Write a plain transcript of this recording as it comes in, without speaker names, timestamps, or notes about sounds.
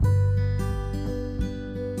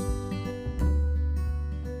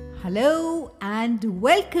Hello and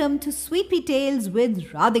welcome to Sweet Pea Tales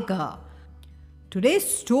with Radhika. Today's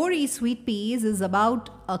story, Sweet Peas, is about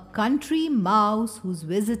a country mouse who's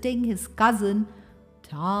visiting his cousin,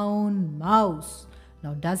 Town Mouse.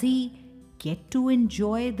 Now, does he get to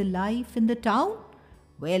enjoy the life in the town?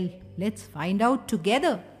 Well, let's find out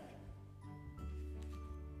together.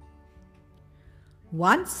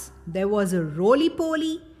 Once there was a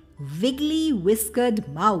roly-poly, wiggly-whiskered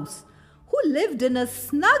mouse who lived in a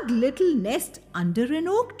snug little nest under an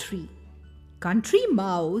oak tree. Country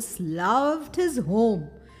Mouse loved his home.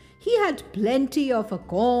 He had plenty of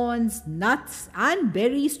acorns, nuts, and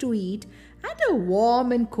berries to eat, and a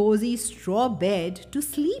warm and cozy straw bed to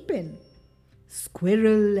sleep in.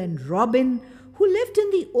 Squirrel and Robin, who lived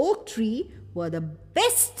in the oak tree, were the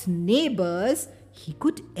best neighbors he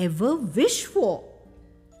could ever wish for.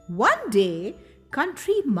 One day,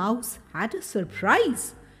 Country Mouse had a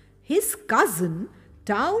surprise. His cousin,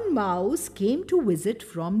 Town Mouse, came to visit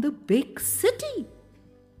from the big city.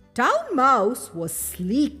 Town Mouse was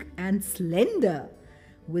sleek and slender,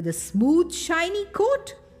 with a smooth, shiny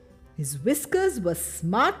coat. His whiskers were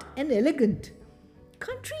smart and elegant.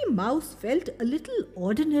 Country Mouse felt a little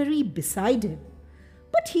ordinary beside him,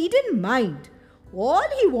 but he didn't mind. All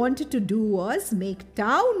he wanted to do was make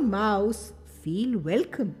Town Mouse feel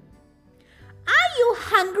welcome. "Are you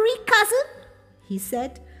hungry, cousin?" he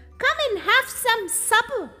said. "Come and have some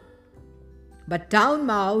supper." But Town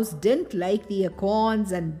Mouse didn't like the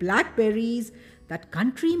acorns and blackberries that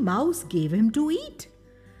Country Mouse gave him to eat.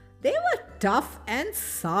 They were tough and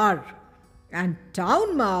sour, and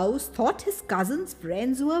Town Mouse thought his cousin's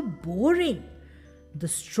friends were boring. The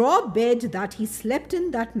straw bed that he slept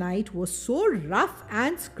in that night was so rough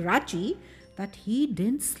and scratchy that he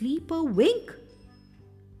didn't sleep a wink.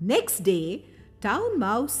 Next day, Town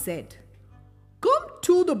Mouse said, "Come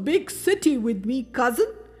to the big city with me, cousin.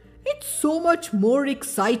 It's so much more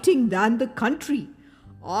exciting than the country.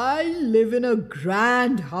 I live in a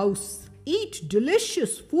grand house, eat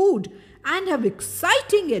delicious food, and have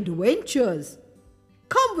exciting adventures.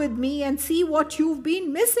 Come with me and see what you've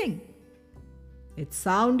been missing." It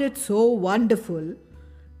sounded so wonderful.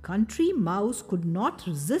 Country Mouse could not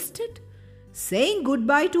resist it. Saying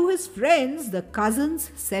goodbye to his friends, the cousins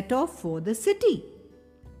set off for the city.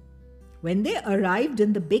 When they arrived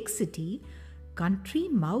in the big city, Country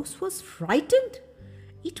Mouse was frightened.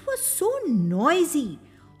 It was so noisy.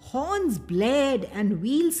 Horns blared and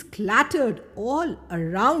wheels clattered all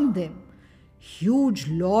around them. Huge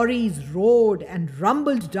lorries roared and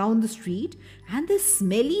rumbled down the street, and the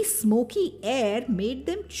smelly, smoky air made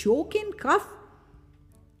them choke and cough.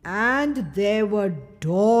 And there were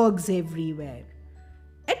dogs everywhere.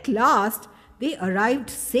 At last, they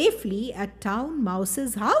arrived safely at Town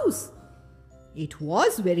Mouse's house. It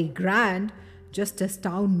was very grand, just as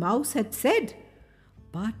Town Mouse had said.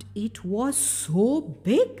 But it was so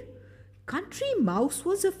big, Country Mouse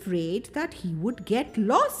was afraid that he would get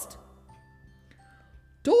lost.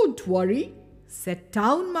 "Don't worry," said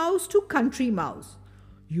Town Mouse to Country Mouse.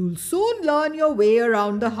 "You'll soon learn your way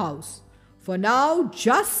around the house. For now,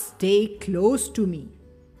 just stay close to me.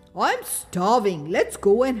 I'm starving. Let's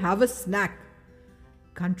go and have a snack."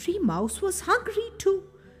 Country Mouse was hungry too,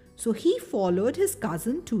 so he followed his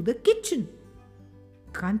cousin to the kitchen.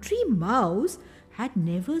 Country Mouse had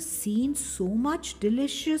never seen so much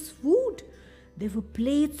delicious food. There were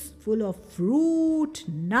plates full of fruit,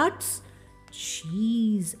 nuts,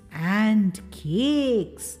 cheese, and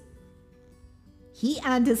cakes. He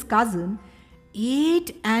and his cousin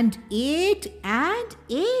ate and ate and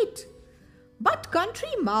ate. But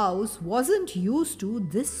Country Mouse wasn't used to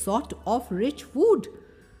this sort of rich food.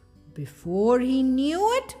 Before he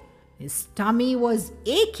knew it, his tummy was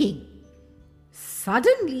aching.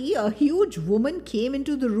 Suddenly, a huge woman came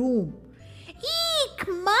into the room. "Eek,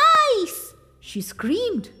 mice!" she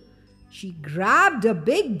screamed. She grabbed a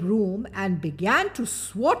big broom and began to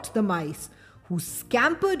swat the mice, who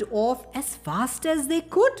scampered off as fast as they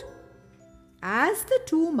could. As the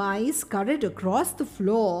two mice scurried across the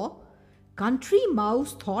floor, Country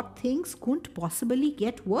Mouse thought things couldn't possibly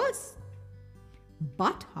get worse.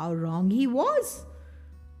 But how wrong he was.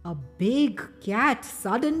 A big cat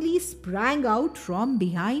suddenly sprang out from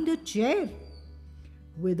behind a chair.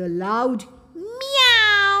 With a loud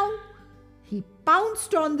meow, he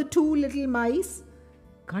pounced on the two little mice.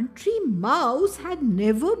 Country Mouse had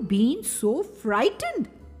never been so frightened.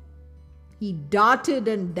 He darted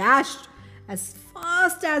and dashed as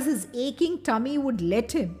fast as his aching tummy would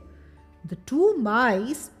let him. The two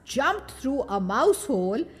mice jumped through a mouse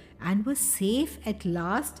hole and were safe at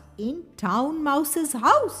last in Town Mouse's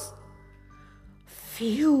house.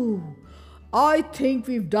 Phew! I think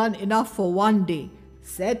we've done enough for one day,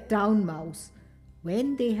 said Town Mouse,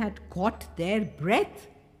 when they had caught their breath.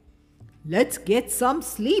 Let's get some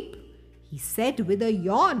sleep, he said with a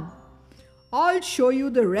yawn. I'll show you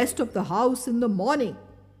the rest of the house in the morning.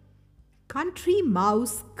 Country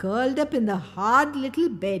Mouse curled up in the hard little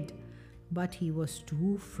bed, but he was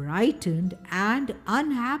too frightened and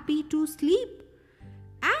unhappy to sleep.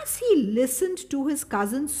 As he listened to his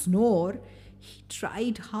cousin snore, he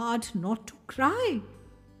tried hard not to cry.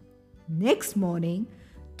 Next morning,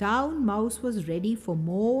 Town Mouse was ready for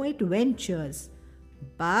more adventures,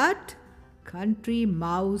 but Country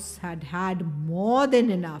Mouse had had more than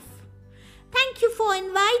enough. Thank you for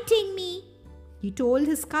inviting me, he told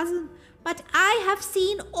his cousin. but I have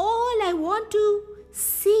seen all I want to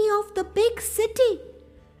see of the big city.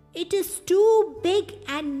 It is too big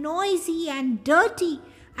and noisy and dirty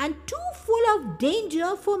and too full of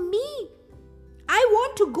danger for me. I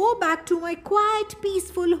want to go back to my quiet,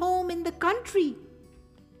 peaceful home in the country.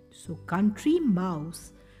 So Country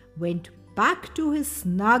Mouse went back to his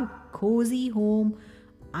snug, cozy home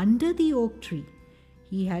under the oak tree.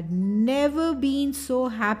 He had never been so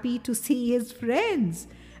happy to see his friends,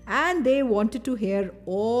 and they wanted to hear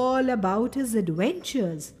all about his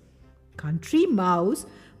adventures. Country Mouse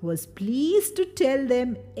was pleased to tell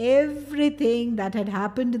them everything that had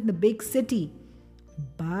happened in the big city,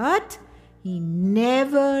 but he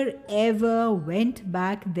never ever went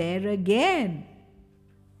back there again.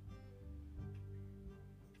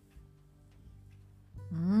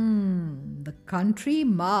 The Country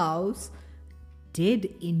Mouse did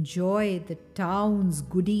enjoy the town's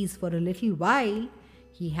goodies for a little while.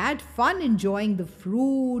 He had fun enjoying the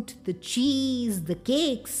fruit, the cheese, the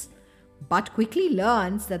cakes, but quickly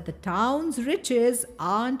learns that the town's riches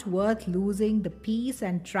aren't worth losing the peace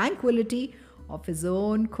and tranquility of his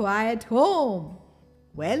own quiet home.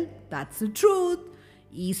 Well, that's the truth.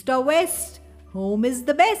 East or west, home is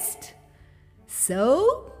the best.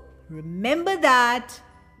 So, remember that.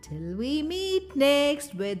 Till we meet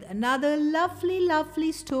next with another lovely,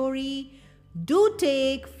 lovely story. Do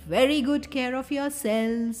take very good care of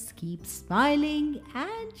yourselves. Keep smiling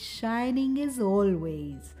and shining as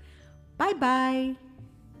always. Bye-bye.